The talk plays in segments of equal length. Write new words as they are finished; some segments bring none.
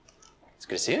It's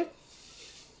good to see you.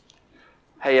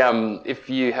 Hey, if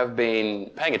you have been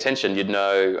paying attention, you'd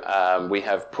know we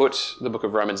have put the book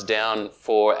of Romans down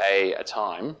for a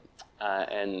time,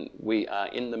 and we are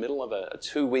in the middle of a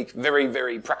 2-week, very,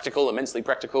 very practical, immensely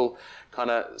practical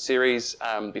kind of series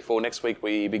before next week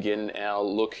we begin our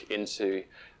look into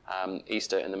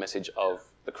Easter and the message of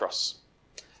the cross.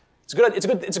 It's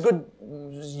a good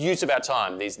use of our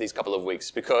time these couple of weeks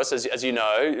because, as you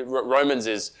know, Romans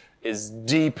is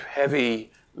deep,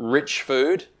 heavy, rich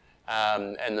food,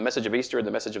 and the message of Easter and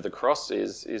the message of the cross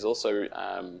is also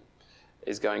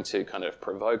is going to kind of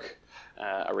provoke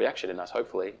a reaction in us,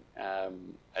 hopefully.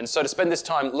 And so to spend this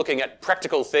time looking at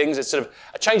practical things, it's sort of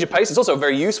a change of pace. It's also a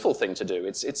very useful thing to do.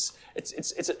 It's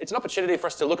an opportunity for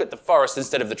us to look at the forest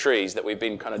instead of the trees that we've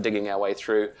been kind of digging our way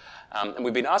through. And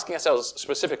we've been asking ourselves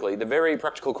specifically the very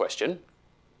practical question,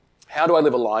 how do I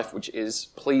live a life which is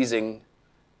pleasing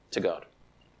to God?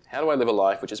 How do I live a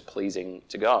life which is pleasing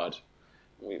to God?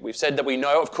 We've said that we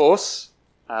know, of course,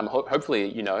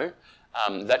 hopefully you know,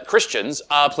 that Christians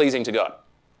are pleasing to God,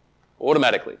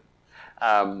 automatically.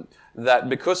 That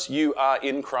because you are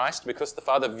in Christ, because the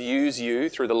Father views you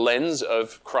through the lens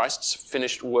of Christ's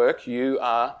finished work, you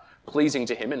are pleasing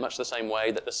to him in much the same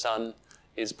way that the Son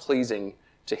is pleasing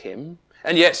to him.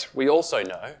 And yet, we also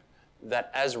know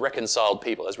that as reconciled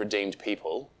people, as redeemed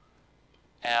people,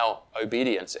 our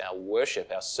obedience, our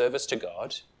worship, our service to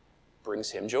God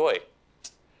brings him joy,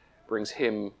 brings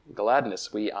him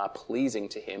gladness. We are pleasing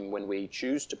to him when we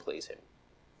choose to please him.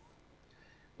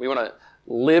 We want to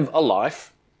live a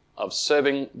life of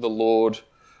serving the Lord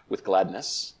with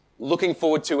gladness, looking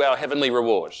forward to our heavenly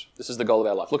reward. This is the goal of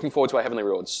our life, looking forward to our heavenly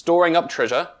reward, storing up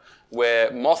treasure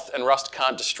where moth and rust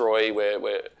can't destroy,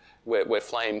 where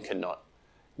flame cannot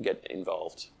get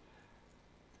involved.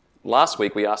 Last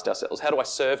week we asked ourselves, how do I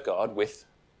serve God with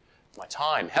my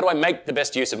time? How do I make the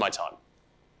best use of my time?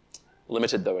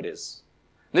 Limited though it is.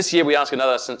 This year we ask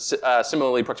another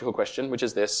similarly practical question, which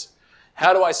is this: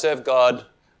 how do I serve God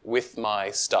with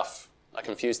my stuff? I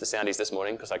confused the soundies this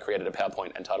morning because I created a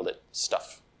PowerPoint and titled it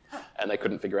Stuff, and they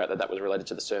couldn't figure out that was related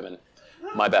to the sermon.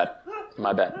 My bad.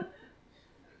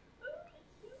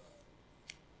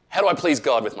 How do I please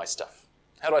God with my stuff?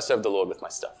 How do I serve the Lord with my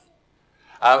stuff?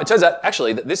 It turns out,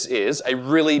 actually, that this is a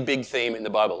really big theme in the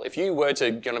Bible. If you were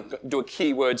to kind of do a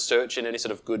keyword search in any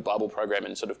sort of good Bible program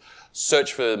and sort of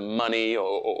search for money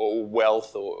or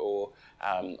wealth or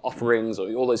offerings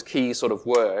or all those key sort of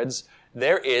words,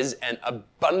 there is an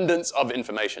abundance of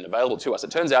information available to us. It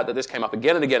turns out that this came up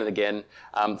again and again and again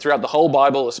throughout the whole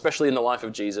Bible, especially in the life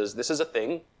of Jesus. This is a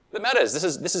thing that matters.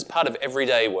 This is part of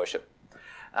everyday worship.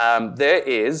 There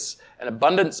is an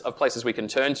abundance of places we can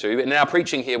turn to. In our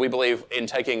preaching here, we believe in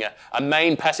taking a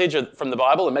main passage from the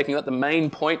Bible and making that the main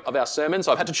point of our sermon.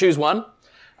 So I've had to choose one.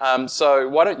 So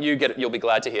why don't you get it? You'll be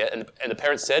glad to hear. And the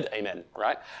parents said, amen,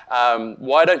 right?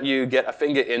 Why don't you get a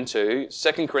finger into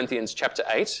 2 Corinthians chapter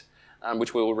 8,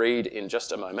 which we will read in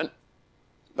just a moment.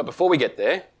 But before we get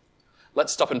there,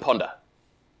 let's stop and ponder.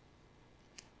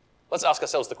 Let's ask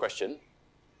ourselves the question,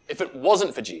 if it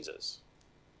wasn't for Jesus,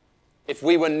 if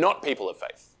we were not people of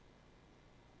faith,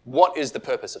 what is the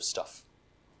purpose of stuff?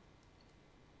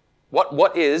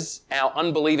 What is our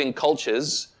unbelieving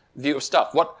culture's view of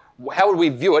stuff? How would we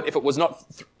view it if it was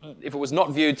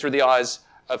not viewed through the eyes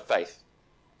of faith?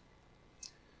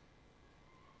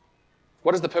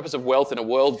 What is the purpose of wealth in a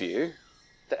worldview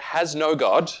that has no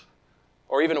God,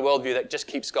 or even a worldview that just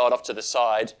keeps God off to the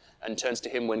side and turns to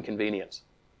him when convenient?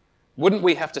 Wouldn't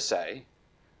we have to say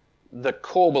the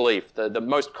core belief, the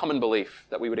most common belief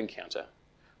that we would encounter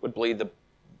would be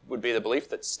the belief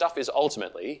that stuff is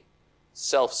ultimately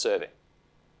self-serving.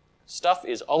 Stuff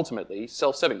is ultimately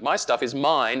self-serving. My stuff is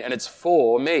mine and it's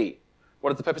for me.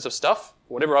 What is the purpose of stuff?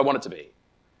 Whatever I want it to be.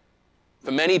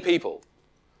 For many people,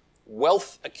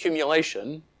 wealth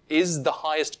accumulation is the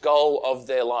highest goal of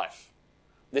their life.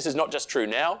 This is not just true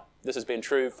now. This has been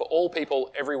true for all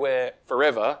people everywhere,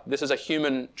 forever. This is a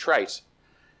human trait.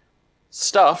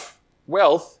 Stuff,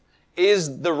 wealth,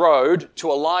 is the road to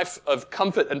a life of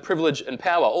comfort and privilege and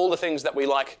power, all the things that we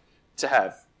like to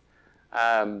have.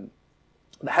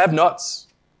 The have-nots,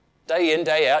 day in,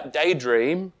 day out,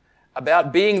 daydream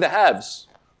about being the haves.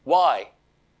 Why?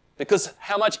 Because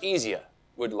how much easier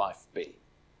would life be?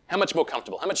 How much more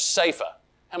comfortable? How much safer?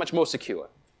 How much more secure?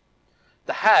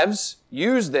 The haves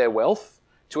use their wealth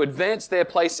to advance their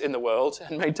place in the world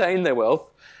and maintain their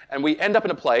wealth, and we end up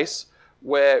in a place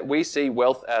where we see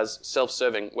wealth as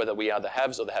self-serving, whether we are the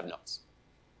haves or the have-nots.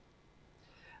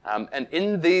 And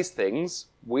in these things,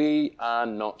 we are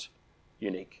not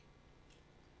unique.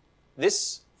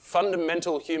 This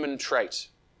fundamental human trait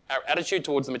our attitude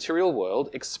towards the material world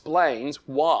explains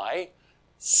why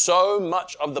so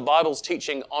much of the Bible's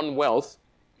teaching on wealth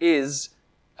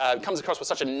comes across with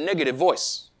such a negative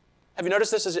voice. Have you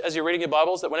noticed this as you're reading your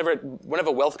Bibles, that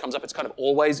whenever wealth comes up, it's kind of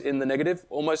always in the negative,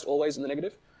 almost always in the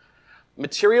negative?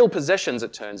 Material possessions,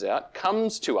 it turns out,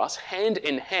 comes to us hand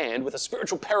in hand with a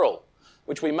spiritual peril,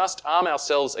 which we must arm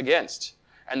ourselves against,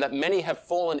 and that many have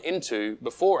fallen into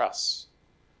before us.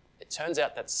 It turns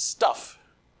out that stuff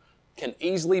can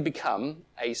easily become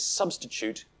a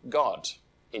substitute God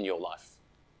in your life.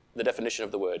 The definition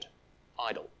of the word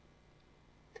idol.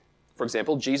 For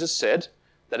example, Jesus said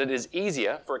that it is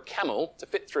easier for a camel to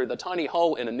fit through the tiny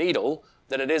hole in a needle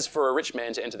than it is for a rich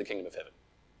man to enter the kingdom of heaven.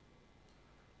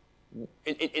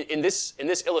 In this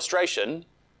illustration,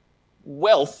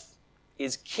 wealth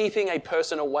is keeping a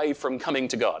person away from coming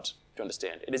to God. Do you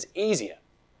understand? It is easier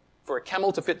for a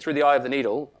camel to fit through the eye of the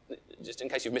needle, just in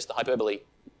case you've missed the hyperbole,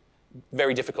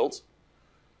 very difficult.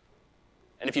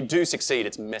 And if you do succeed,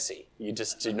 it's messy. You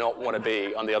just do not want to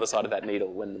be on the other side of that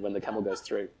needle when the camel goes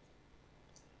through.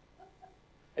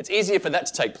 It's easier for that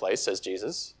to take place, says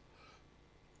Jesus,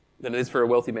 than it is for a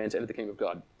wealthy man to enter the kingdom of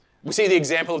God. We see the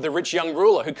example of the rich young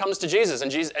ruler who comes to Jesus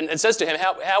and says to him,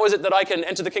 how is it that I can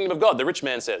enter the kingdom of God? The rich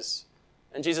man says.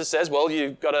 And Jesus says, well,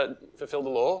 you've got to fulfill the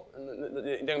law. And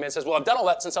the young man says, well, I've done all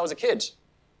that since I was a kid.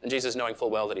 And Jesus, knowing full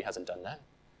well that he hasn't done that,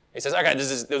 he says, okay,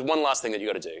 there's one last thing that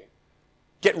you've got to do.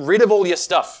 Get rid of all your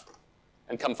stuff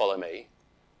and come follow me.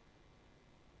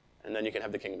 And then you can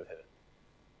have the kingdom of heaven.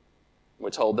 We're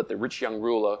told that the rich young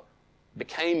ruler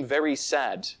became very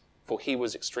sad, for he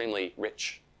was extremely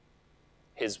rich.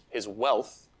 His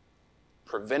wealth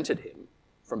prevented him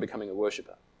from becoming a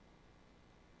worshipper.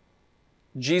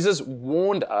 Jesus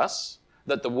warned us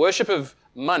that the worship of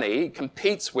money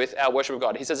competes with our worship of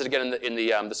God. He says it again in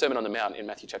the Sermon on the Mount in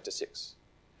Matthew chapter 6.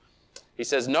 He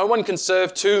says, no one can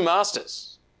serve two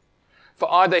masters,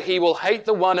 for either he will hate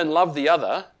the one and love the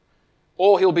other,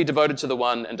 or he'll be devoted to the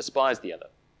one and despise the other.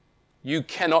 You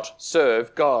cannot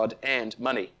serve God and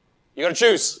money. You've got to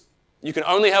choose. You can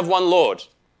only have one Lord.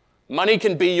 Money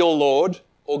can be your Lord,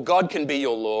 or God can be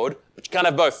your Lord, but you can't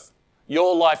have both.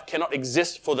 Your life cannot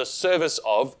exist for the service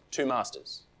of two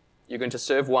masters. You're going to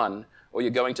serve one, or you're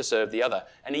going to serve the other.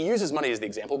 And he uses money as the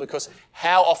example because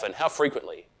how often, how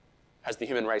frequently has the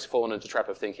human race fallen into the trap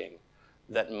of thinking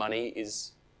that money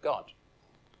is God?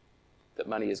 That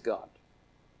money is God.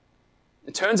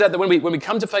 It turns out that when we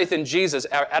come to faith in Jesus,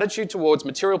 our attitude towards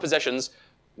material possessions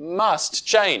must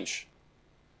change.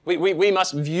 We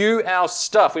must view our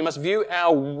stuff, we must view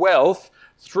our wealth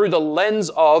through the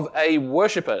lens of a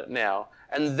worshipper now.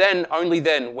 And then, only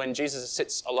then, when Jesus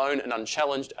sits alone and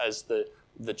unchallenged as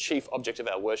the chief object of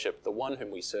our worship, the one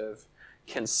whom we serve,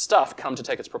 can stuff come to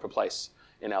take its proper place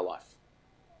in our life.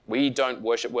 We don't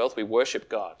worship wealth, we worship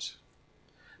God.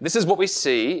 This is what we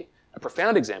see, a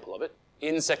profound example of it,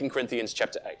 in 2 Corinthians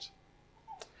chapter 8.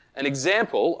 An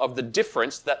example of the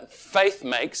difference that faith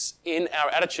makes in our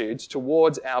attitudes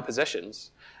towards our possessions.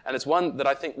 And it's one that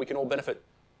I think we can all benefit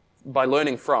by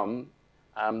learning from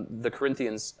the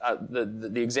Corinthians,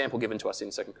 the example given to us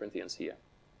in 2 Corinthians here.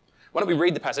 Why don't we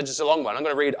read the passage? It's a long one. I'm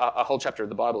going to read a whole chapter of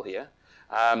the Bible here,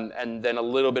 and then a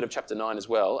little bit of chapter 9 as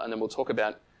well, and then we'll talk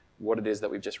about what it is that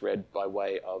we've just read by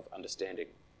way of understanding.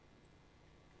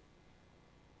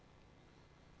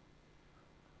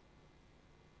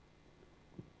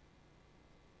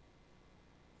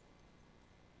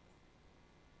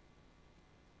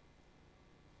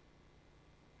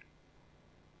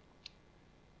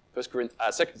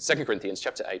 Second Corinthians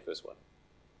chapter 8, verse 1.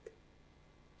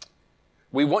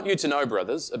 We want you to know,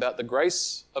 brothers, about the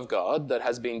grace of God that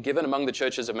has been given among the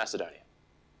churches of Macedonia.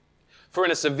 For in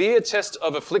a severe test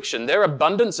of affliction, their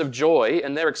abundance of joy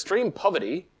and their extreme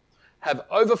poverty have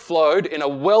overflowed in a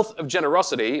wealth of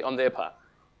generosity on their part.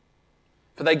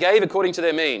 For they gave according to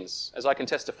their means, as I can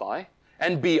testify,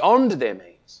 and beyond their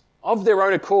means, of their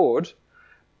own accord,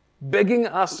 begging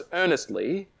us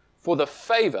earnestly for the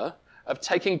favour of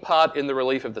taking part in the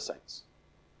relief of the saints.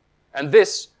 And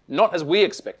this, not as we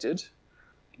expected,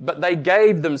 but they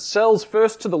gave themselves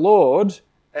first to the Lord,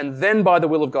 and then by the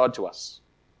will of God to us.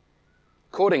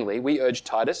 Accordingly, we urge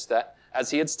Titus that, as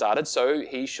he had started, so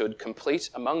he should complete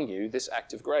among you this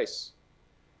act of grace.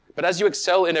 But as you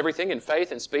excel in everything, in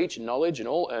faith, in speech, in knowledge, in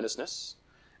all earnestness,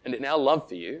 and in our love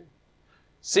for you,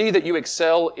 see that you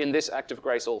excel in this act of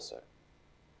grace also.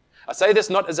 I say this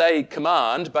not as a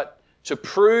command, but to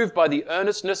prove by the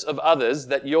earnestness of others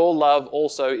that your love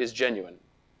also is genuine.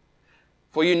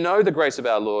 For you know the grace of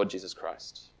our Lord Jesus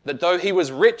Christ, that though he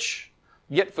was rich,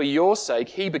 yet for your sake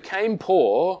he became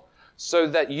poor, so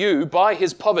that you, by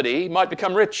his poverty, might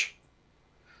become rich.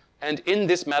 And in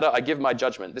this matter I give my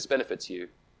judgment, this benefits you,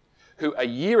 who a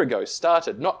year ago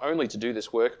started not only to do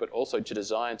this work, but also to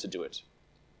desire to do it.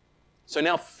 So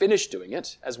now finish doing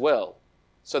it as well,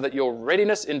 so that your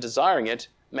readiness in desiring it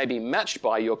may be matched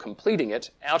by your completing it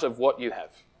out of what you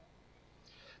have.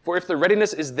 For if the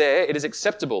readiness is there, it is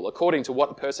acceptable according to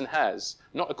what a person has,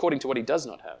 not according to what he does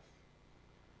not have.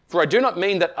 For I do not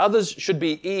mean that others should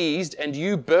be eased and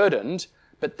you burdened,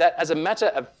 but that as a matter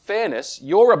of fairness,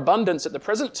 your abundance at the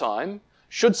present time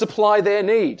should supply their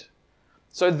need,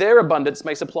 so their abundance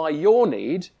may supply your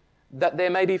need, that there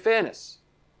may be fairness.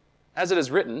 As it is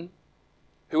written,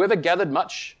 whoever gathered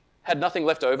much had nothing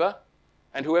left over,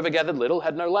 and whoever gathered little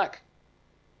had no lack.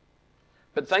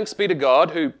 But thanks be to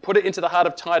God who put it into the heart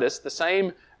of Titus the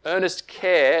same earnest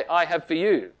care I have for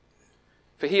you.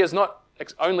 For he has not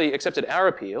only accepted our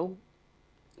appeal,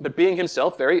 but being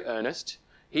himself very earnest,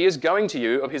 he is going to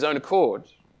you of his own accord.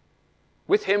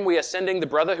 With him we are sending the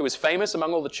brother who is famous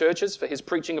among all the churches for his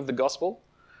preaching of the gospel.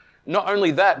 Not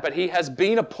only that, but he has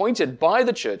been appointed by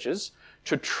the churches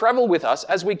to travel with us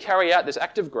as we carry out this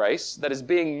act of grace that is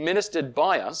being ministered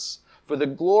by us for the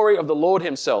glory of the Lord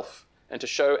himself and to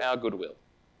show our goodwill.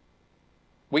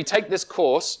 We take this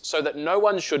course so that no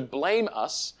one should blame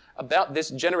us about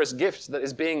this generous gift that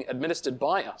is being administered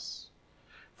by us.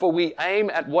 For we aim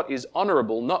at what is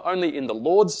honorable not only in the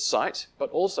Lord's sight, but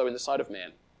also in the sight of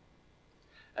man.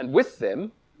 And with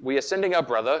them we are sending our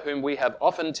brother, whom we have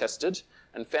often tested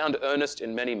and found earnest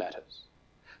in many matters,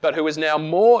 but who is now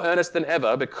more earnest than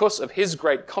ever because of his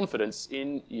great confidence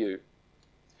in you.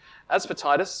 As for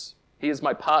Titus, he is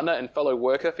my partner and fellow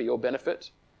worker for your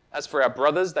benefit. As for our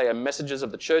brothers, they are messengers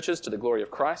of the churches to the glory of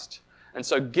Christ. And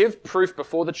so give proof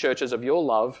before the churches of your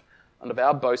love and of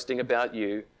our boasting about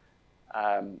you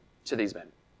to these men.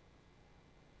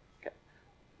 Okay.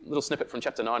 A little snippet from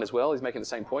chapter 9 as well. He's making the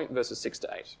same point, verses 6 to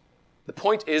 8. The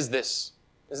point is this.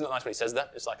 Isn't it nice when he says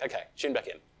that? It's like, okay, tune back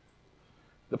in.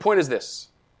 The point is this.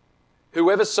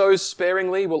 Whoever sows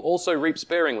sparingly will also reap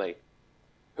sparingly.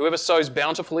 Whoever sows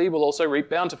bountifully will also reap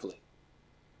bountifully.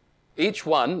 Each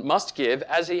one must give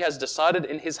as he has decided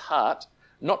in his heart,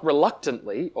 not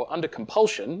reluctantly or under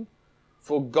compulsion,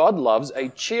 for God loves a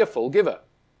cheerful giver.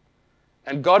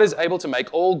 And God is able to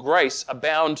make all grace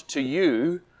abound to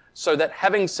you, so that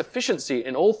having sufficiency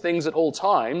in all things at all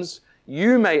times,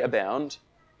 you may abound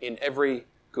in every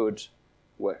good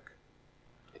work.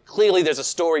 Clearly there's a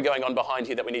story going on behind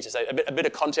here that we need to say, a bit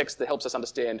of context that helps us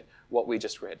understand what we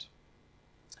just read.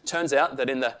 It turns out that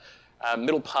in the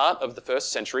middle part of the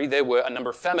first century, there were a number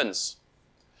of famines.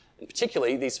 And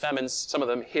particularly, these famines, some of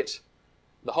them hit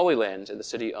the Holy Land in the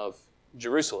city of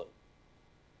Jerusalem.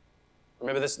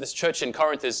 Remember, this church in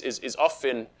Corinth is off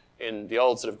in the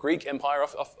old sort of Greek Empire,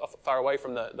 off far away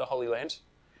from the Holy Land.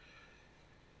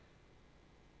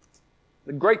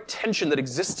 The great tension that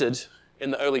existed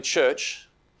in the early church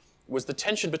was the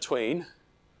tension between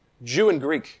Jew and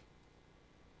Greek.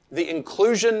 The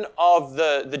inclusion of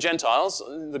the Gentiles,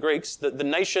 the Greeks, the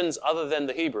nations other than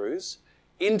the Hebrews,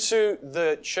 into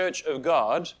the church of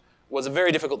God was a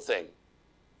very difficult thing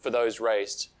for those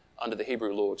raised under the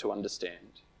Hebrew law to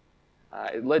understand.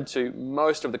 It led to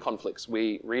most of the conflicts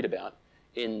we read about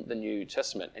in the New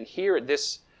Testament. And here at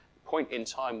this point in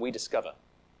time, we discover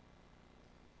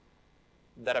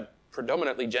that a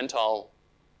predominantly Gentile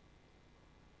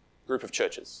group of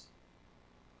churches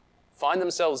find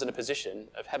themselves in a position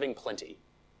of having plenty,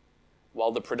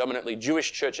 while the predominantly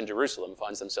Jewish church in Jerusalem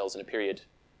finds themselves in a period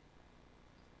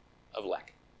of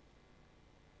lack.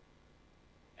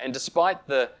 And despite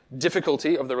the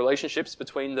difficulty of the relationships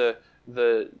between the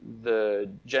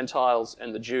Gentiles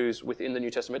and the Jews within the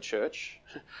New Testament church,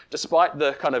 despite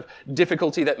the kind of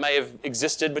difficulty that may have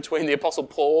existed between the Apostle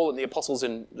Paul and the apostles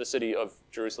in the city of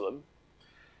Jerusalem,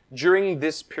 during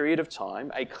this period of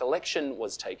time, a collection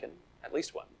was taken, at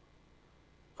least one,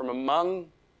 from among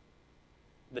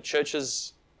the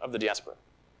churches of the diaspora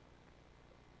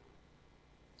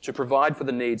to provide for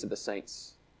the needs of the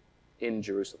saints in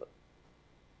Jerusalem.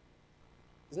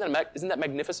 Isn't that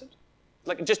magnificent?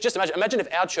 Like, just imagine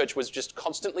if our church was just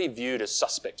constantly viewed as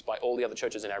suspect by all the other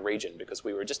churches in our region because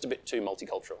we were just a bit too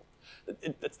multicultural.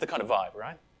 That's the kind of vibe,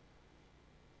 right?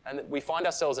 And that we find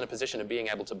ourselves in a position of being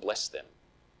able to bless them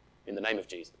in the name of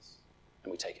Jesus,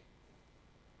 and we take it.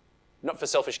 Not for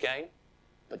selfish gain,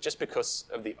 but just because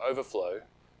of the overflow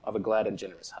of a glad and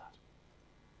generous heart.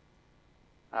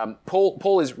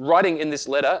 Paul is writing in this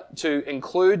letter to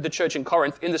include the church in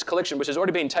Corinth in this collection, which has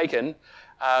already been taken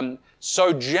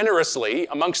so generously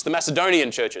amongst the Macedonian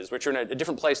churches, which are in a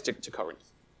different place to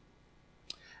Corinth.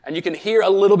 And you can hear a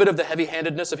little bit of the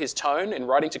heavy-handedness of his tone in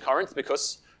writing to Corinth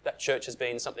because that church has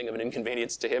been something of an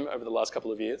inconvenience to him over the last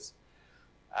couple of years.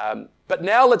 But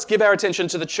now let's give our attention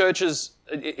to the churches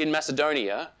in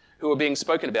Macedonia who are being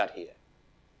spoken about here.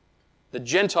 The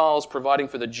Gentiles providing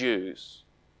for the Jews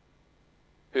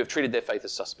who have treated their faith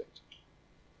as suspect.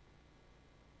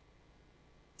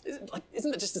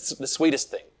 Isn't it just the sweetest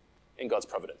thing in God's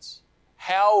providence?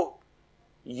 How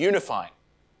unifying,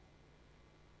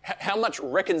 how much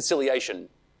reconciliation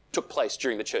took place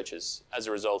during the churches as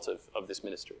a result of this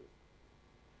ministry.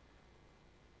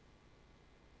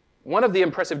 One of the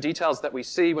impressive details that we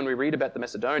see when we read about the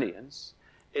Macedonians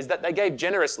is that they gave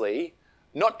generously,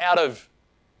 not out of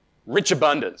rich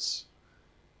abundance,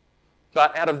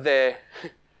 but out of their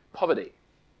poverty.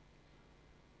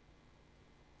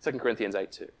 2 Corinthians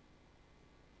 8:2.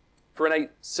 For in a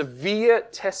severe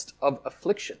test of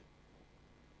affliction,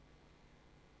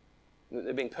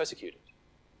 they're being persecuted,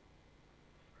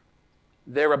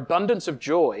 their abundance of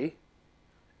joy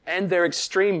and their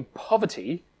extreme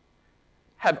poverty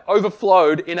have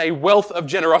overflowed in a wealth of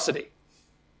generosity.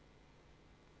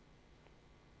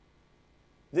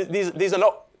 These are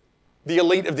not the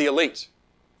elite of the elite.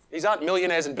 These aren't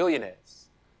millionaires and billionaires.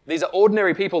 These are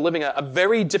ordinary people living a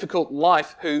very difficult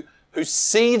life who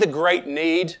see the great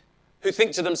need, who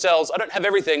think to themselves, I don't have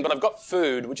everything, but I've got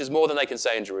food, which is more than they can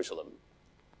say in Jerusalem.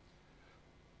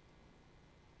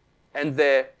 And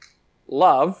their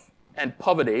love and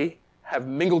poverty have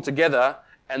mingled together,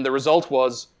 and the result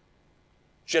was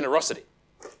generosity.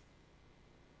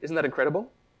 Isn't that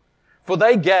incredible? For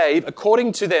they gave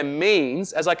according to their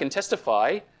means, as I can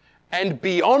testify, and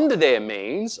beyond their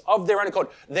means of their own accord.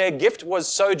 Their gift was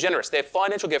so generous, their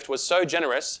financial gift was so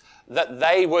generous that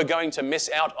they were going to miss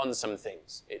out on some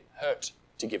things. It hurt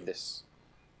to give this.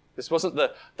 This wasn't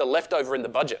the leftover in the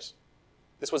budget.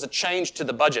 This was a change to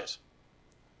the budget.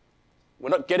 We're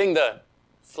not getting the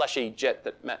flashy jet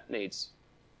that Matt needs,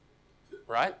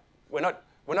 right? We're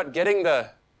not getting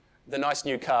the nice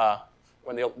new car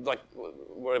when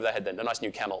whatever they had then, the nice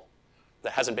new Camel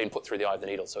that hasn't been put through the eye of the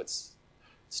needle, so it's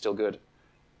still good.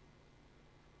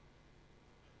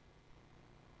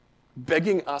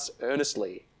 Begging us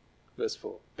earnestly, verse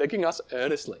 4, begging us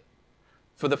earnestly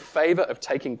for the favor of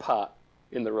taking part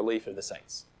in the relief of the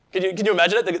saints. Can you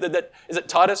imagine it? Is it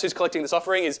Titus who's collecting this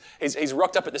offering? He's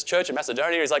rocked up at this church in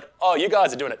Macedonia. He's like, oh, you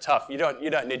guys are doing it tough. You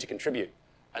don't need to contribute.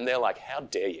 And they're like, how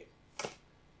dare you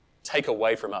take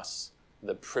away from us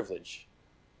the privilege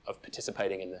of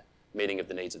participating in the meeting of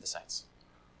the needs of the saints.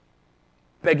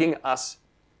 Begging us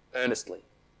earnestly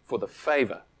for the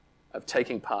favor of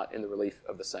taking part in the relief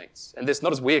of the saints. And this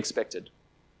not as we expected,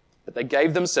 but they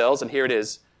gave themselves, and here it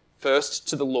is, first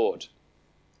to the Lord,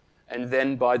 and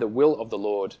then by the will of the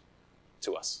Lord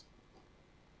to us.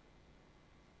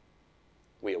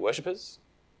 We are worshippers.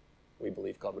 We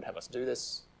believe God would have us do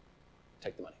this.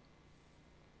 Take the money.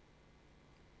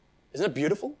 Isn't it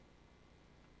beautiful?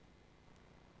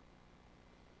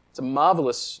 It's a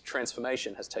marvelous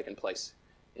transformation has taken place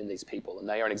in these people, and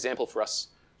they are an example for us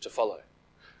to follow.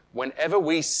 Whenever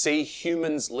we see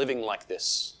humans living like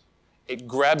this, it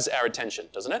grabs our attention,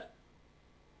 doesn't it?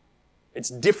 It's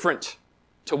different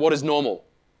to what is normal.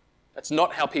 That's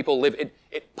not how people live.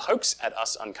 It pokes at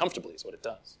us uncomfortably is what it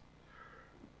does.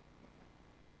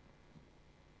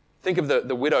 Think of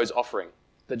the widow's offering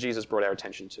that Jesus brought our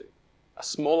attention to. A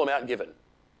small amount given,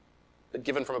 but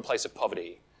given from a place of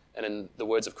poverty, and in the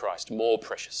words of Christ, more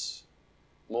precious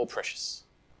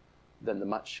than the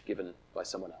much given by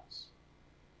someone else.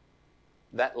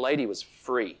 That lady was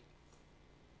free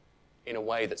in a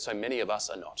way that so many of us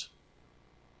are not.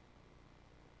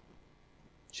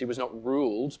 She was not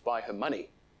ruled by her money,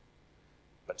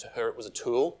 but to her it was a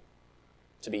tool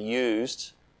to be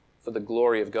used for the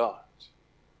glory of God.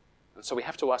 And so we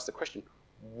have to ask the question,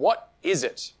 what is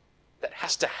it that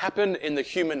has to happen in the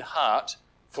human heart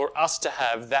for us to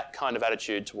have that kind of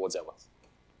attitude towards our wealth?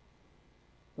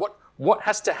 What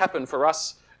has to happen for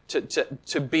us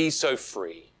to be so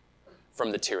free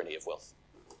from the tyranny of wealth?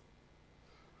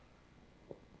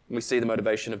 We see the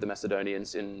motivation of the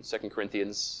Macedonians in 2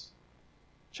 Corinthians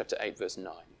chapter 8, verse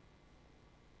 9.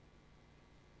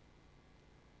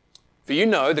 For you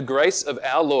know the grace of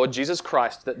our Lord Jesus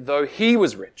Christ, that though he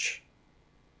was rich,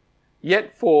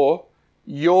 yet for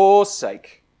your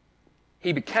sake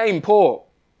he became poor,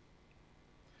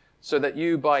 so that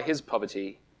you by his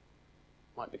poverty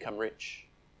might become rich.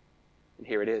 And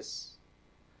here it is.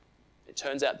 It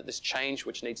turns out that this change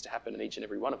which needs to happen in each and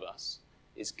every one of us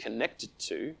is connected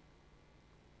to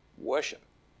worship.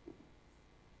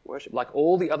 Worship, like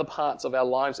all the other parts of our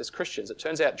lives as Christians, it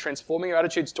turns out transforming our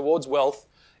attitudes towards wealth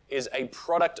is a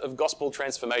product of gospel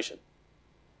transformation.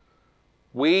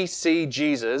 We see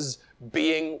Jesus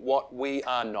being what we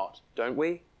are not, don't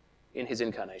we? In his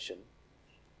incarnation.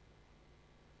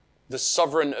 The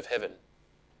sovereign of heaven,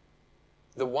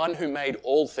 the one who made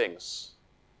all things,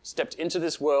 stepped into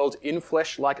this world in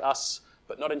flesh like us,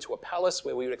 but not into a palace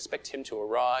where we would expect him to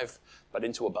arrive, but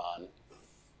into a barn.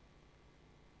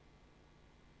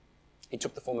 He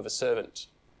took the form of a servant,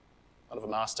 not of a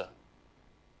master.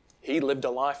 He lived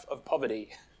a life of poverty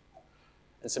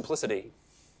and simplicity.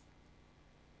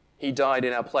 He died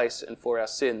in our place and for our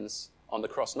sins on the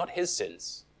cross, not his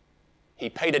sins. He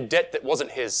paid a debt that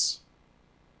wasn't his.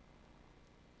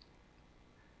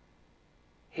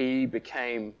 He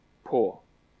became poor,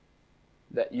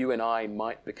 that you and I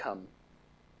might become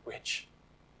rich.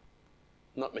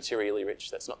 Not materially rich,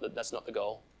 that's not the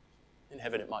goal. In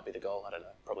heaven it might be the goal, I don't know,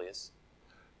 probably is.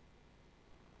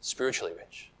 Spiritually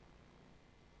rich.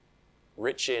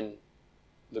 Rich in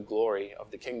the glory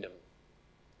of the kingdom.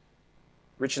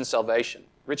 Rich in salvation.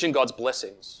 Rich in God's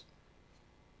blessings.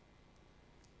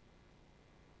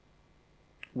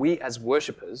 We as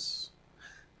worshippers,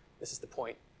 this is the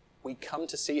point, we come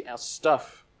to see our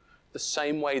stuff the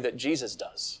same way that Jesus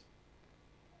does.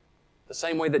 The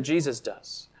same way that Jesus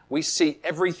does. We see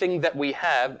everything that we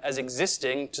have as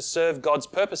existing to serve God's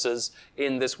purposes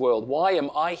in this world. Why am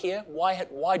I here?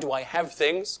 Why do I have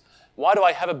things? Why do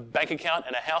I have a bank account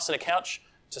and a house and a couch?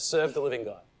 To serve the living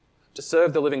God. To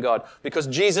serve the living God. Because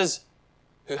Jesus,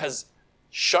 who has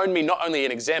shown me not only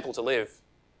an example to live,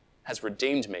 has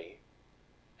redeemed me,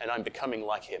 and I'm becoming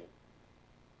like him.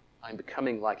 I'm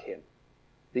becoming like him.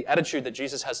 The attitude that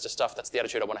Jesus has to stuff, that's the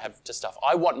attitude I want to have to stuff.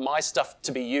 I want my stuff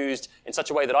to be used in such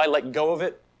a way that I let go of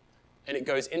it and it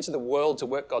goes into the world to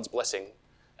work God's blessing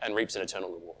and reaps an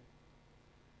eternal reward.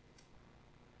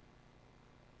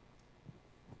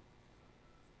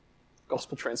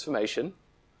 Gospel transformation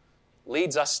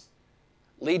leads us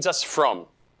from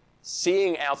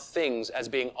seeing our things as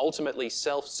being ultimately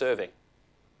self-serving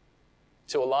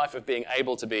to a life of being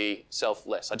able to be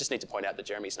selfless. I just need to point out that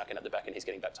Jeremy snuck in at the back and he's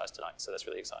getting baptized tonight, so that's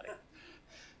really exciting.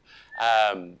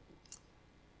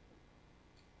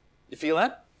 You feel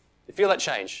that? You feel that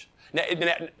change? Now,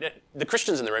 the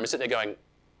Christians in the room are sitting there going,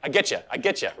 I get you,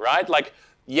 right? Like,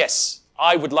 yes,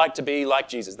 I would like to be like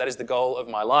Jesus. That is the goal of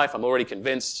my life. I'm already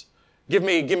convinced. Give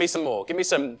me some more. Give me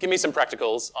some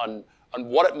practicals on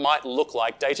what it might look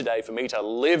like day to day for me to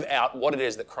live out what it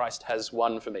is that Christ has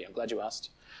won for me. I'm glad you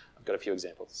asked. I've got a few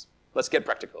examples. Let's get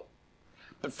practical.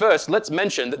 But first, let's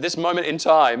mention that this moment in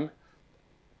time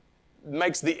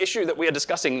makes the issue that we are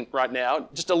discussing right now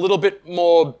just a little bit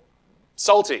more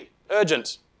salty,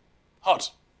 urgent,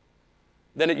 hot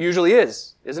than it usually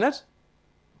is, isn't it?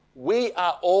 We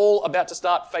are all about to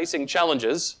start facing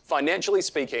challenges, financially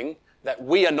speaking, that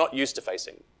we are not used to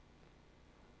facing.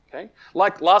 Okay?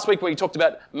 Like last week we talked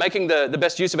about making the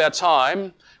best use of our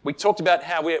time. We talked about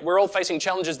how we're all facing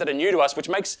challenges that are new to us, which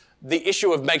makes the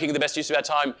issue of making the best use of our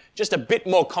time just a bit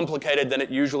more complicated than it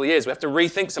usually is. We have to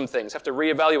rethink some things, have to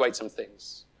reevaluate some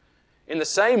things. In the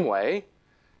same way,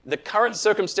 the current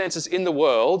circumstances in the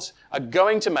world are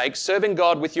going to make serving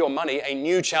God with your money a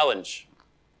new challenge.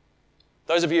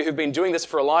 Those of you who've been doing this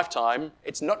for a lifetime,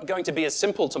 it's not going to be as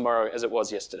simple tomorrow as it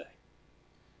was yesterday.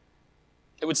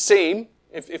 It would seem,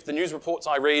 if the news reports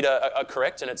I read are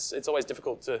correct, and it's always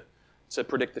difficult to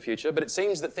predict the future, but it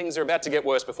seems that things are about to get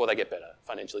worse before they get better,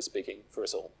 financially speaking, for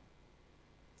us all.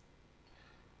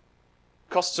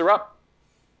 Costs are up.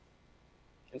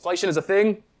 Inflation is a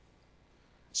thing.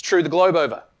 It's true the globe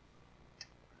over.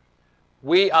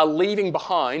 We are leaving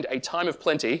behind a time of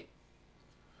plenty,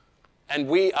 and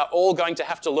we are all going to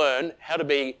have to learn how to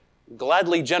be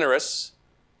gladly generous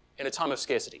in a time of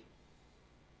scarcity.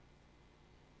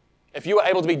 If you were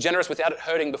able to be generous without it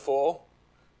hurting before,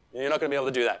 you're not going to be able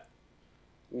to do that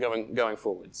going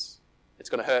forwards. It's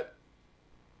going to hurt.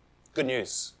 Good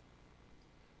news.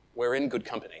 We're in good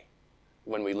company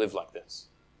when we live like this.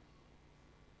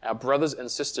 Our brothers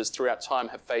and sisters throughout time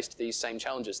have faced these same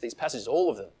challenges. These passages, all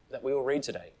of them that we will read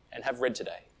today and have read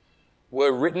today,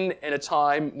 were written in a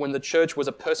time when the church was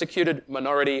a persecuted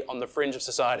minority on the fringe of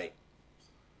society.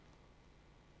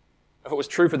 If it was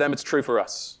true for them, it's true for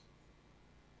us.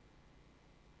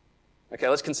 Okay,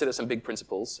 let's consider some big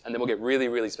principles, and then we'll get really,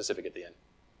 really specific at the end.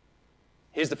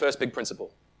 Here's the first big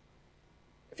principle.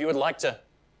 If you would like to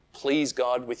please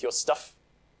God with your stuff,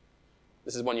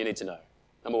 this is one you need to know.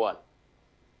 Number one,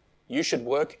 you should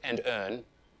work and earn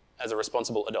as a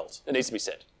responsible adult. It needs to be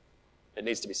said. It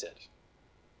needs to be said.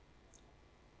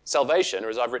 Salvation, or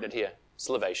as I've written it here,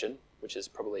 salvation, which is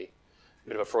probably a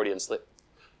bit of a Freudian slip,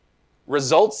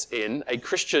 results in a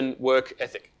Christian work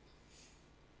ethic.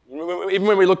 Even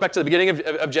when we look back to the beginning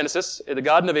of Genesis, in the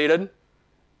Garden of Eden,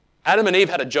 Adam and Eve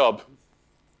had a job.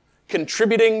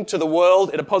 Contributing to the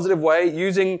world in a positive way,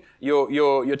 using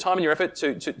your time and your effort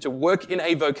to work in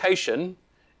a vocation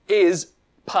is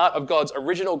part of God's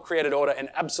original created order and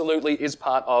absolutely is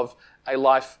part of a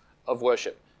life of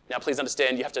worship. Now, please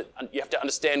understand, you have to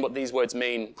understand what these words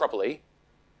mean properly.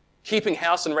 Keeping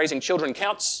house and raising children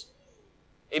counts,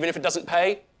 even if it doesn't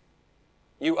pay.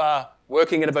 You are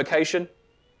working in a vocation.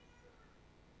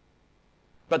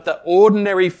 But the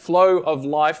ordinary flow of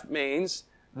life means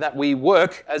that we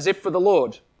work as if for the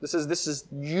Lord. This is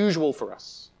usual for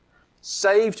us.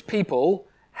 Saved people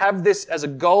have this as a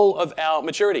goal of our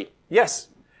maturity. Yes,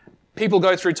 people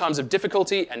go through times of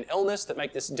difficulty and illness that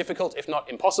make this difficult, if not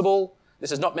impossible.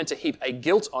 This is not meant to heap a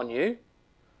guilt on you.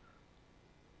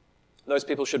 Those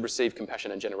people should receive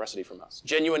compassion and generosity from us.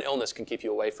 Genuine illness can keep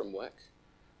you away from work.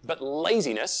 But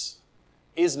laziness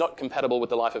is not compatible with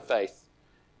the life of faith.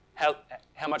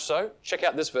 How much so? Check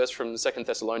out this verse from 2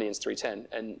 Thessalonians 3:10,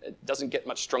 and it doesn't get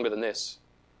much stronger than this.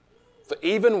 For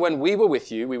even when we were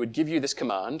with you, we would give you this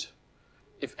command: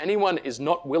 if anyone is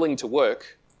not willing to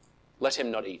work, let him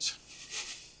not eat.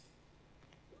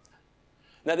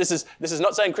 Now, this is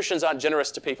not saying Christians aren't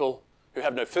generous to people who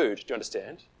have no food, do you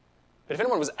understand? But if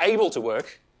anyone was able to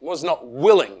work, was not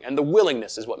willing, and the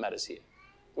willingness is what matters here,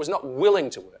 was not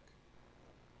willing to work,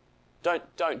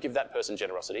 don't give that person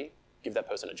generosity, give that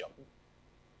person a job.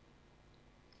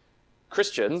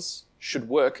 Christians should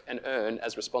work and earn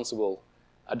as responsible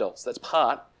adults. That's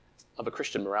part of a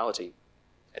Christian morality.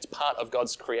 It's part of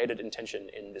God's created intention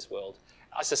in this world.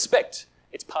 I suspect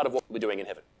it's part of what we're doing in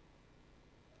heaven.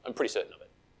 I'm pretty certain of it,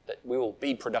 that we will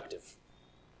be productive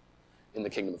in the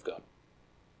kingdom of God.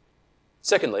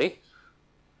 Secondly,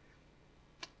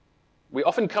 we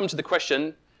often come to the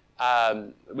question,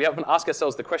 we often ask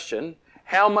ourselves the question,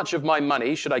 how much of my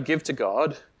money should I give to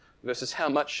God versus how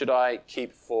much should I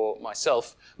keep for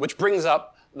myself? Which brings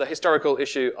up the historical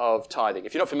issue of tithing.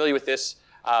 If you're not familiar with this,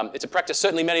 it's a practice,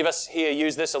 certainly many of us here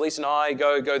use this, Elise and I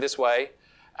go this way.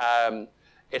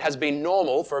 It has been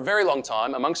normal for a very long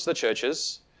time amongst the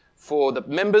churches for the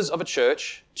members of a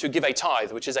church to give a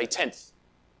tithe, which is a tenth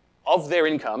of their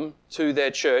income to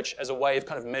their church as a way of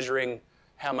kind of measuring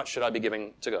how much should I be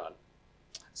giving to God.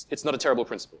 It's not a terrible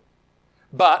principle.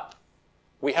 But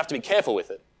we have to be careful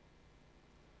with it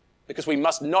because we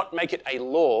must not make it a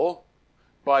law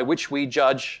by which we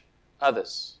judge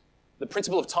others. The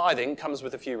principle of tithing comes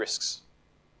with a few risks.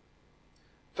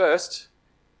 First,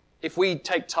 if we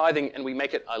take tithing and we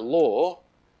make it a law,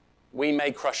 we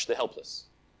may crush the helpless.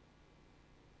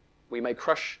 We may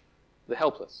crush the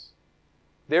helpless.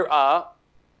 There are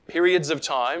periods of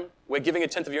time where giving a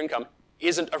tenth of your income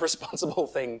isn't a responsible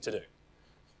thing to do.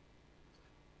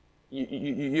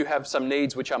 You have some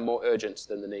needs which are more urgent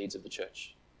than the needs of the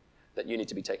church that you need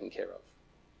to be taken care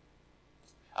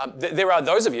of. There are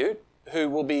those of you who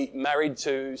will be married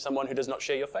to someone who does not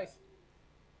share your faith.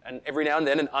 And every now and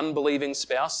then an unbelieving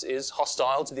spouse is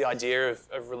hostile to the idea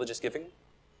of religious giving.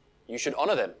 You should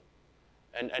honor them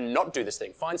and not do this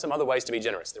thing. Find some other ways to be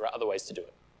generous. There are other ways to do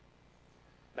it.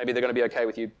 Maybe they're going to be okay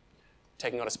with you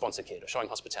taking on a sponsor kid or showing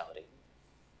hospitality.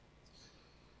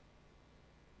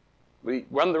 We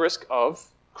run the risk of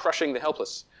crushing the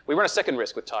helpless. We run a second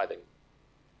risk with tithing.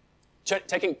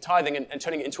 Taking tithing and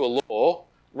turning it into a law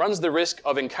runs the risk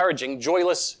of encouraging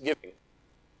joyless giving.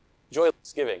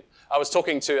 Joyless giving. I was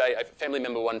talking to a family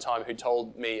member one time who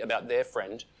told me about their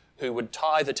friend who would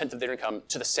tithe a tenth of their income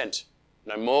to the cent.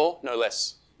 No more, no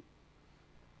less.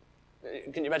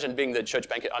 Can you imagine being the church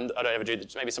bank? I don't ever do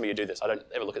this. Maybe some of you do this. I don't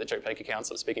ever look at the church bank accounts.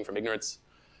 I'm speaking from ignorance.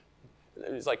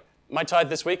 It's like, my tithe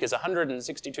this week is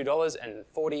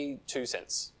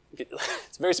 $162.42.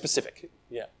 It's very specific.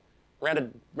 Yeah.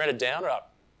 Rounded down or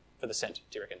up for the cent,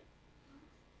 do you reckon?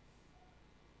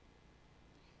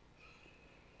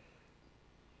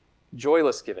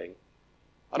 Joyless giving.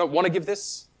 I don't want to give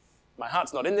this. My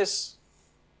heart's not in this.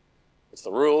 It's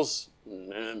the rules.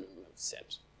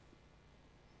 Cent.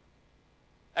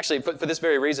 Actually, for this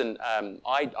very reason,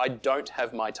 I don't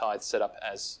have my tithe set up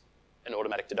as an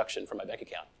automatic deduction from my bank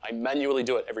account. I manually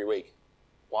do it every week.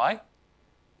 Why?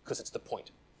 Because it's the point.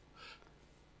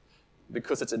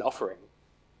 Because it's an offering.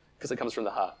 Because it comes from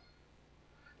the heart.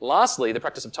 Lastly, the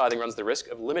practice of tithing runs the risk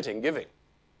of limiting giving.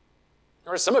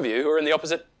 There are some of you who are in the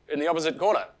opposite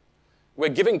corner, where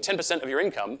giving 10% of your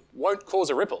income won't cause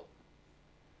a ripple.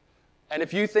 And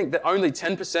if you think that only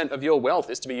 10% of your wealth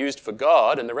is to be used for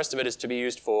God and the rest of it is to be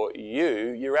used for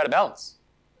you, you're out of balance.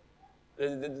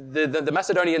 The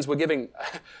Macedonians were giving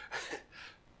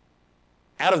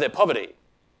out of their poverty. Do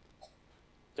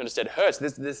you understand? It hurts.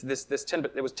 This 10,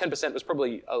 there was 10% was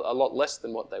probably a lot less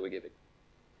than what they were giving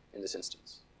in this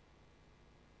instance.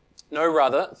 No,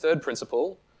 rather, third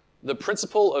principle, the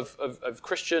principle of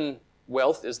Christian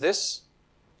wealth is this: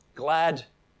 glad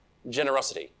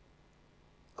generosity.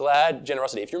 Glad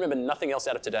generosity. If you remember nothing else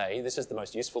out of today, this is the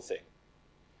most useful thing.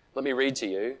 Let me read to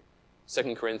you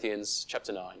 2 Corinthians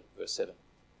chapter 9, verse 7.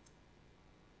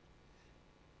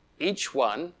 Each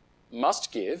one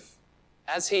must give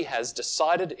as he has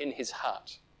decided in his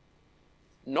heart,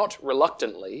 not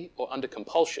reluctantly or under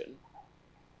compulsion,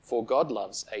 for God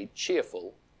loves a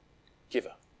cheerful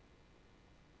giver.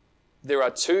 There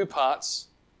are two parts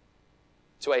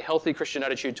to a healthy Christian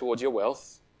attitude towards your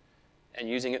wealth and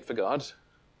using it for God.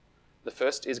 The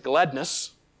first is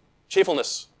gladness,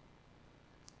 cheerfulness,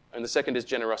 and the second is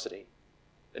generosity.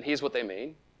 And here's what they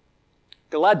mean.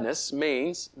 Gladness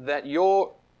means that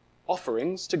your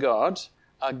offerings to God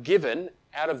are given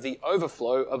out of the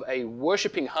overflow of a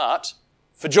worshipping heart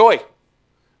for joy,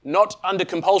 not under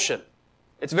compulsion.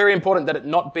 It's very important that it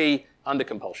not be under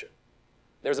compulsion.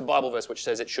 There's a Bible verse which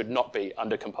says it should not be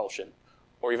under compulsion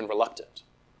or even reluctant.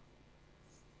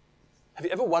 Have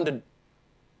you ever wondered,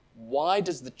 why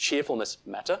does the cheerfulness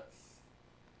matter?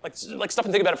 Like stop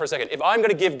and think about it for a second. If I'm going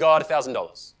to give God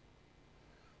 $1,000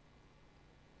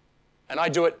 and I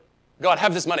do it, God,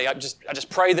 have this money. I just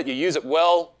pray that you use it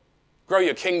well, grow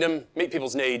your kingdom, meet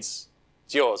people's needs.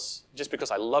 It's yours. Just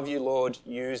because I love you, Lord,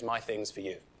 use my things for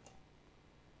you.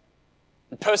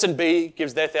 And person B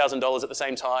gives their $1,000 at the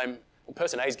same time, and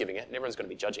person A is giving it, and everyone's going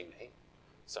to be judging me.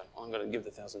 So I'm going to give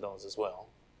the $1,000 as well.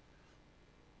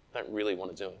 I don't really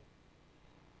want to do it.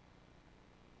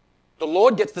 The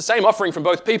Lord gets the same offering from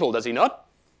both people, does he not?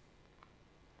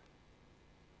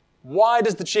 Why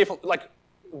does the cheerful,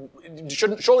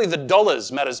 surely the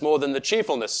dollars matters more than the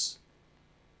cheerfulness?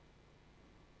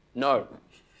 No.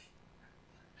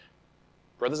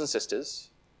 Brothers and sisters,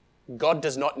 God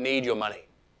does not need your money.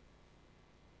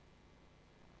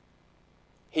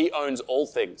 He owns all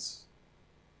things.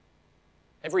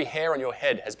 Every hair on your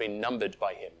head has been numbered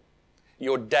by him.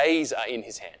 Your days are in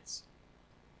his hands.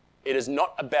 It is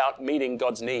not about meeting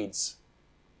God's needs.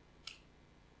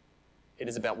 It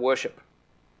is about worship.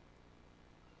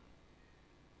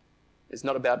 It's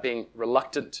not about being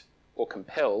reluctant or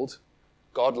compelled.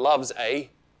 God loves a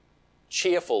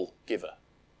cheerful giver.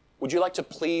 Would you like to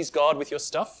please God with your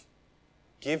stuff?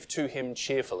 Give to him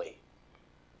cheerfully.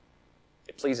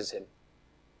 It pleases him.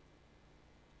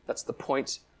 That's the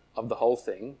point of the whole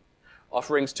thing.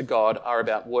 Offerings to God are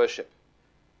about worship.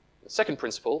 The second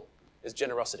principle is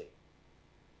generosity.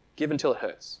 Give until it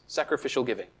hurts. Sacrificial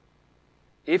giving.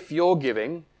 If your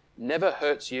giving never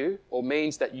hurts you or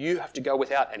means that you have to go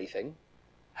without anything,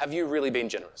 have you really been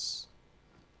generous?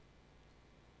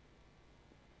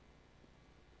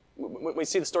 We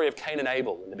see the story of Cain and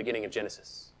Abel in the beginning of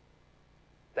Genesis.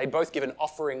 They both give an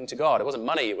offering to God. It wasn't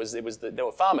money, they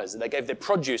were farmers. They gave their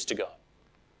produce to God.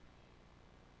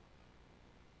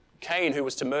 Cain, who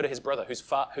was to murder his brother, whose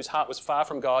heart was far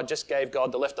from God, just gave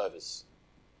God the leftovers.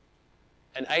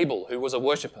 And Abel, who was a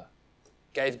worshipper,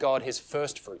 gave God his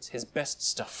first fruits, his best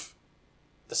stuff,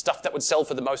 the stuff that would sell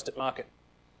for the most at market,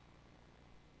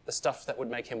 the stuff that would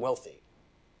make him wealthy.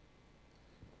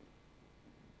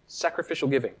 Sacrificial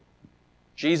giving.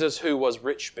 Jesus, who was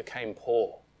rich, became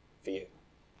poor for you,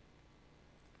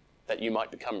 that you might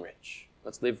become rich.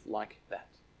 Let's live like that.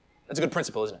 That's a good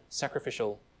principle, isn't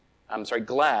it?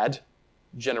 Glad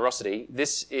generosity.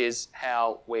 This is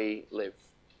how we live.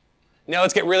 Now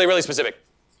let's get really, really specific.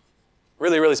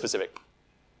 Really, really specific.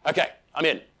 Okay, I'm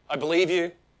in. I believe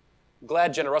you.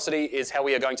 Glad generosity is how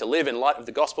we are going to live in light of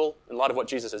the gospel, in light of what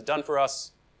Jesus has done for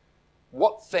us.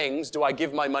 What things do I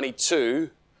give my money to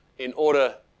in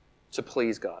order to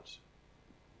please God?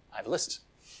 I have a list.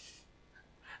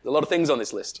 There's a lot of things on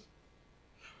this list.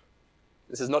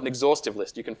 This is not an exhaustive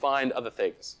list. You can find other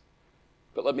things.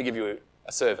 But let me give you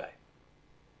a survey.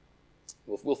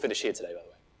 We'll finish here today, by the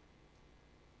way.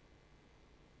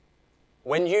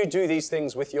 When you do these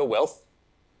things with your wealth,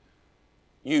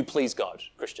 you please God,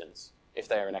 Christians, if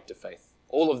they are an act of faith.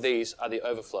 All of these are the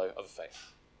overflow of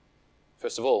faith.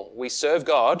 First of all, we serve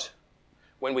God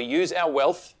when we use our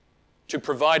wealth to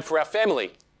provide for our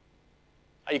family.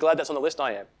 Are you glad that's on the list?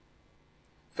 I am.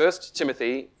 1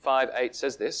 Timothy 5:8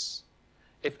 says this: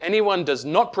 if anyone does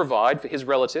not provide for his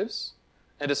relatives,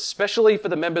 and especially for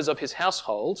the members of his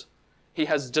household, he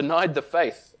has denied the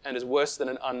faith and is worse than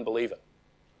an unbeliever.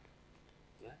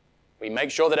 We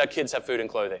make sure that our kids have food and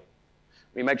clothing.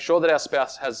 We make sure that our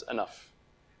spouse has enough.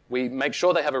 We make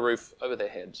sure they have a roof over their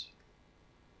head.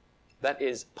 That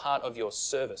is part of your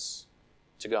service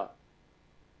to God.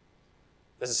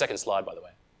 There's a second slide, by the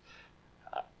way.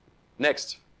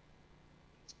 Next,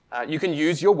 you can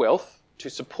use your wealth to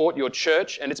support your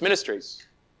church and its ministries.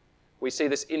 We see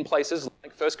this in places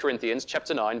like 1 Corinthians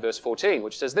chapter 9, verse 14,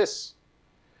 which says this: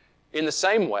 "In the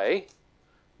same way,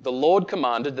 the Lord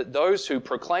commanded that those who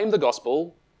proclaim the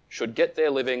gospel should get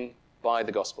their living by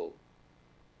the gospel."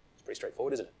 It's pretty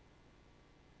straightforward, isn't it?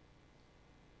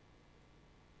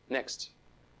 Next,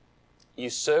 you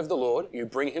serve the Lord, you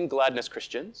bring him gladness,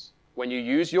 Christians, when you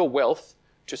use your wealth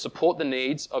to support the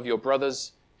needs of your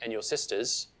brothers and your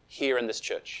sisters here in this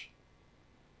church.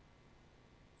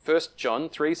 1 John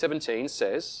 3:17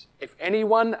 says, "If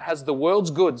anyone has the world's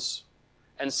goods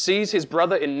and sees his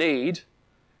brother in need,"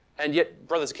 and yet,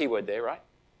 brother's a key word there, right?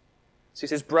 Sees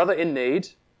his brother in need,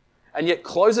 and yet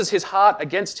closes his heart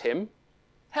against him,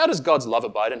 how does God's love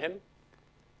abide in him?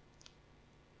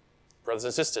 Brothers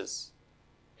and sisters,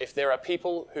 if there are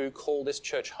people who call this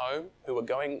church home, who are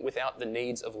going without the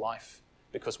needs of life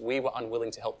because we were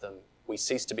unwilling to help them, we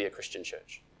cease to be a Christian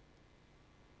church.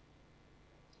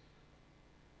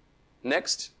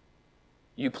 Next,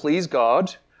 you please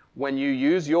God when you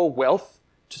use your wealth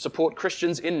to support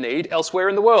Christians in need elsewhere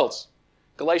in the world.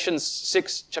 Galatians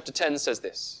 6, chapter 10 says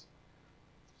this: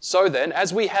 "So then,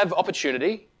 as we have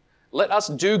opportunity, let us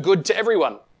do good to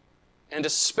everyone, and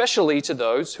especially to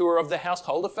those who are of the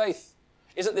household of faith."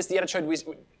 Isn't this the attitude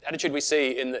we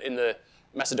see in the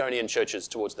Macedonian churches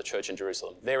towards the church in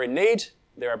Jerusalem? They're in need,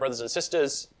 they're our brothers and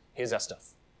sisters, here's our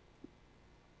stuff.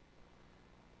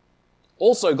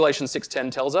 Also, Galatians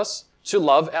 6:10 tells us to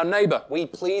love our neighbour. We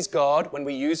please God when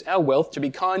we use our wealth to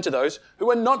be kind to those who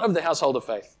are not of the household of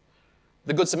faith.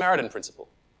 The Good Samaritan principle.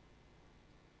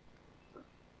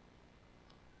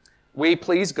 We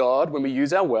please God when we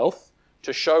use our wealth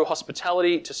to show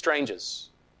hospitality to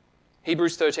strangers.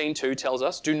 Hebrews 13:2 tells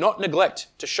us, "Do not neglect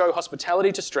to show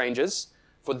hospitality to strangers,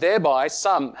 for thereby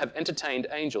some have entertained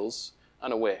angels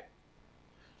unaware."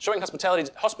 Showing hospitality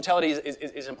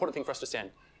is an important thing for us to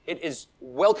understand. It is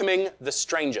welcoming the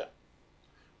stranger.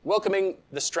 Welcoming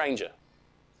the stranger.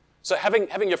 So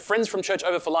having your friends from church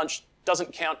over for lunch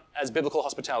doesn't count as biblical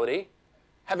hospitality.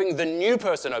 Having the new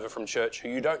person over from church who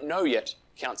you don't know yet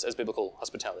counts as biblical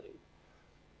hospitality.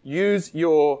 Use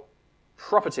your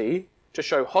property to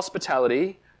show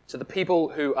hospitality to the people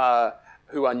who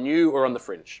are new or on the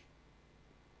fringe.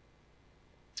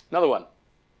 Another one.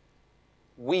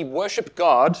 We worship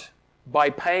God by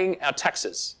paying our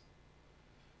taxes.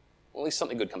 Well, at least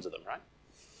something good comes of them, right?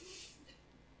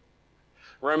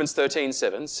 Romans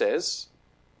 13:7 says,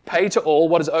 "Pay to all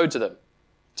what is owed to them.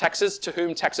 Taxes to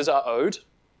whom taxes are owed,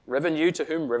 revenue to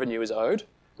whom revenue is owed,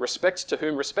 respect to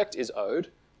whom respect is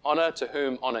owed, honor to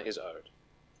whom honor is owed."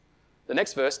 The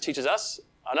next verse teaches us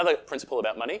another principle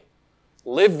about money.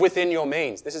 Live within your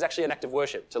means. This is actually an act of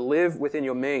worship, to live within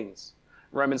your means.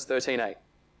 Romans 13:8.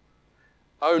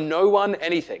 Owe no one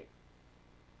anything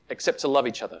except to love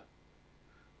each other,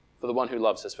 for the one who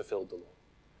loves has fulfilled the law.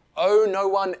 Owe no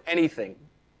one anything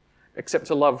except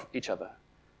to love each other,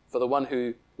 for the one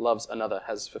who loves another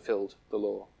has fulfilled the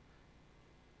law.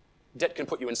 Debt can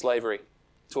put you in slavery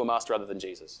to a master other than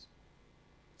Jesus.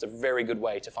 It's a very good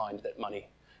way to find that money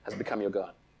has become your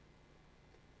God.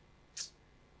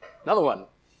 Another one.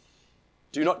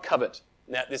 Do not covet.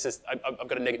 Now, I've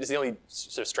got a negative. This is the only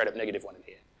sort of straight up negative one in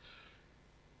here.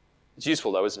 It's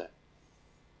useful though, isn't it?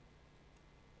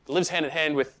 It lives hand in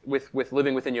hand with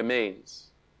living within your means.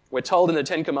 We're told in the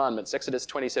Ten Commandments, Exodus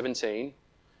 20:17,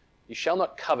 "You shall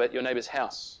not covet your neighbour's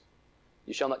house.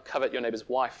 You shall not covet your neighbour's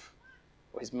wife,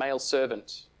 or his male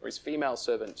servant, or his female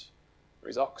servant, or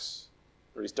his ox,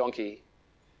 or his donkey,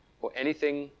 or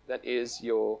anything that is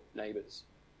your neighbour's."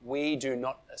 We do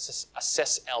not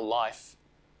assess our life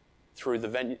through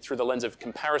the lens of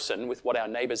comparison with what our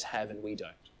neighbours have and we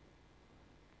don't.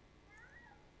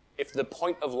 If the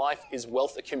point of life is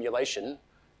wealth accumulation,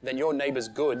 then your neighbour's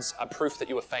goods are proof that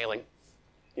you are failing.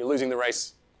 You're losing the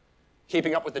race.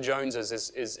 Keeping up with the Joneses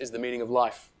is the meaning of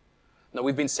life. No,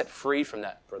 we've been set free from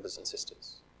that, brothers and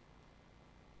sisters.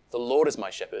 The Lord is my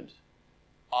shepherd.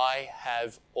 I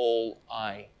have all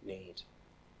I need,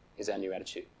 is our new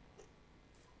attitude.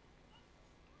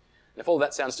 And if all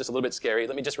that sounds just a little bit scary,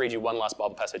 let me just read you one last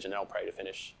Bible passage and then I'll pray to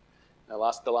finish. The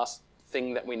last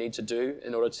thing that we need to do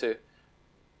in order to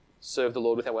serve the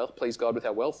Lord with our wealth, please God with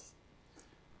our wealth,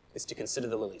 is to consider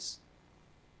the lilies.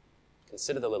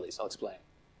 Consider the lilies. I'll explain.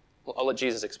 I'll let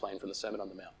Jesus explain from the Sermon on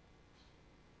the Mount.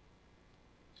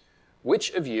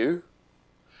 Which of you,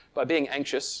 by being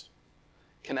anxious,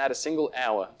 can add a single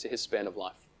hour to his span of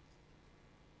life?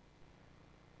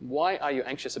 Why are you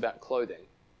anxious about clothing?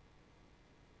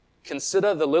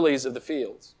 Consider the lilies of the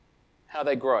field, how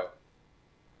they grow.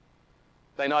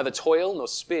 They neither toil nor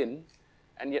spin,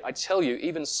 and yet I tell you,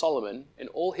 even Solomon, in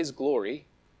all his glory,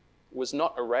 was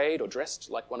not arrayed or dressed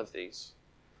like one of these.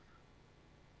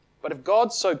 But if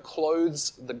God so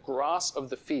clothes the grass of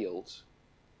the field,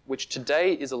 which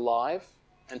today is alive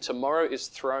and tomorrow is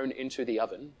thrown into the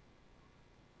oven,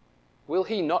 will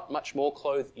he not much more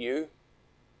clothe you,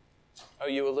 O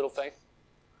you of little faith?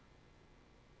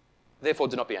 Therefore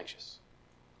do not be anxious,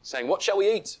 saying, what shall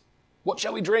we eat? What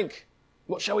shall we drink?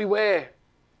 What shall we wear?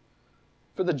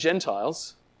 For the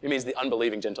Gentiles, it means the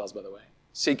unbelieving Gentiles, by the way,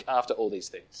 seek after all these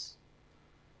things.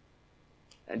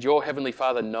 And your heavenly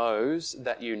Father knows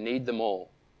that you need them all.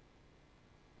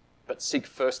 But seek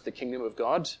first the kingdom of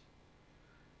God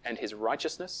and his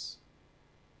righteousness,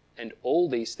 and all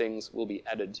these things will be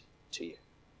added to you.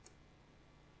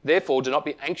 Therefore, do not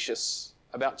be anxious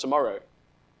about tomorrow,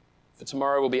 for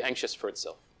tomorrow will be anxious for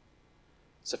itself.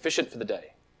 Sufficient for the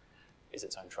day is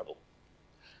its own trouble.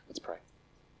 Let's pray.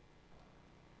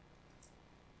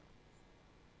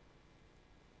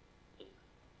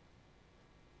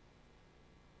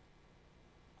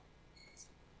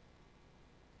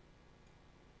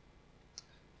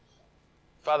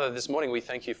 Father, this morning we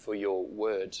thank you for your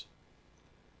word.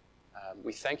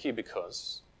 We thank you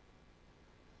because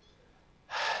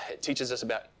it teaches us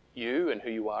about you and who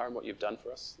you are and what you've done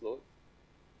for us, Lord.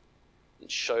 It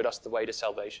showed us the way to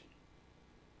salvation.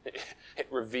 It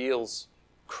reveals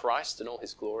Christ and all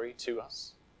his glory to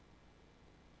us.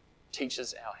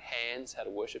 Teaches our hands how to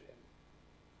worship him.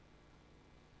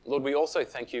 Lord, we also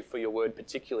thank you for your word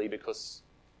particularly because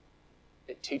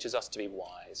it teaches us to be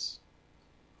wise.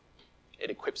 It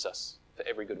equips us for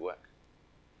every good work.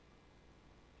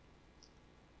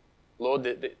 Lord,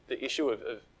 the issue of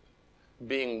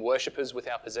being worshippers with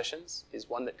our possessions is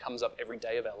one that comes up every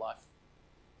day of our life.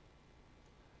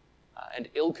 And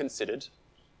ill-considered,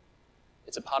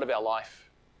 it's a part of our life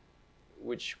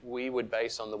which we would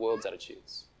base on the world's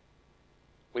attitudes.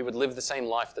 We would live the same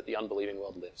life that the unbelieving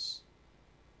world lives,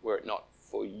 were it not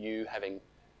for you having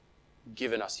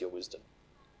given us your wisdom.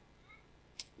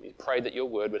 We pray that your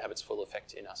word would have its full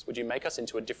effect in us. Would you make us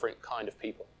into a different kind of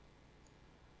people?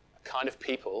 A kind of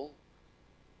people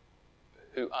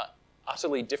who are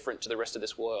utterly different to the rest of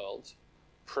this world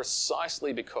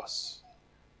precisely because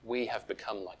we have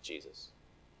become like Jesus.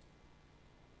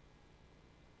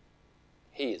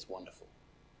 He is wonderful,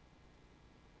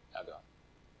 our God.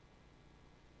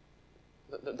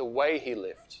 The way he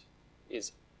lived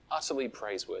is utterly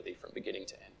praiseworthy from beginning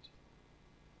to end.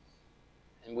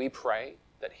 And we pray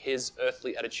that his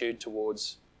earthly attitude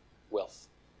towards wealth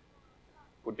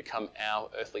would become our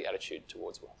earthly attitude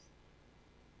towards wealth.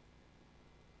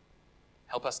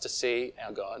 Help us to see,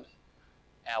 our God,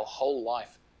 our whole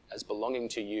life as belonging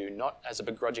to you, not as a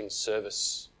begrudging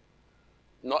service,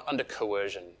 not under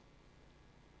coercion,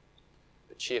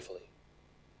 but cheerfully.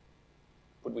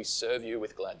 Would we serve you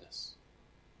with gladness?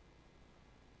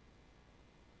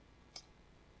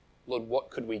 Lord, what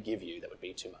could we give you that would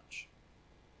be too much?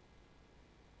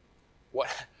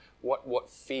 What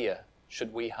fear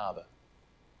should we harbour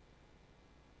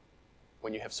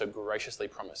when you have so graciously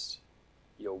promised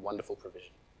your wonderful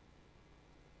provision?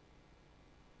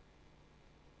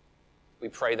 We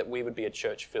pray that we would be a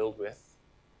church filled with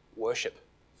worship,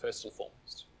 first and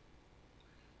foremost,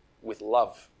 with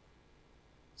love,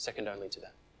 second only to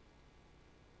that,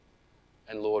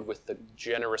 and Lord, with the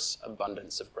generous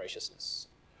abundance of graciousness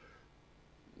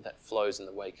that flows in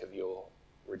the wake of your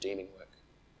redeeming work.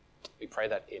 We pray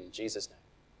that in Jesus' name.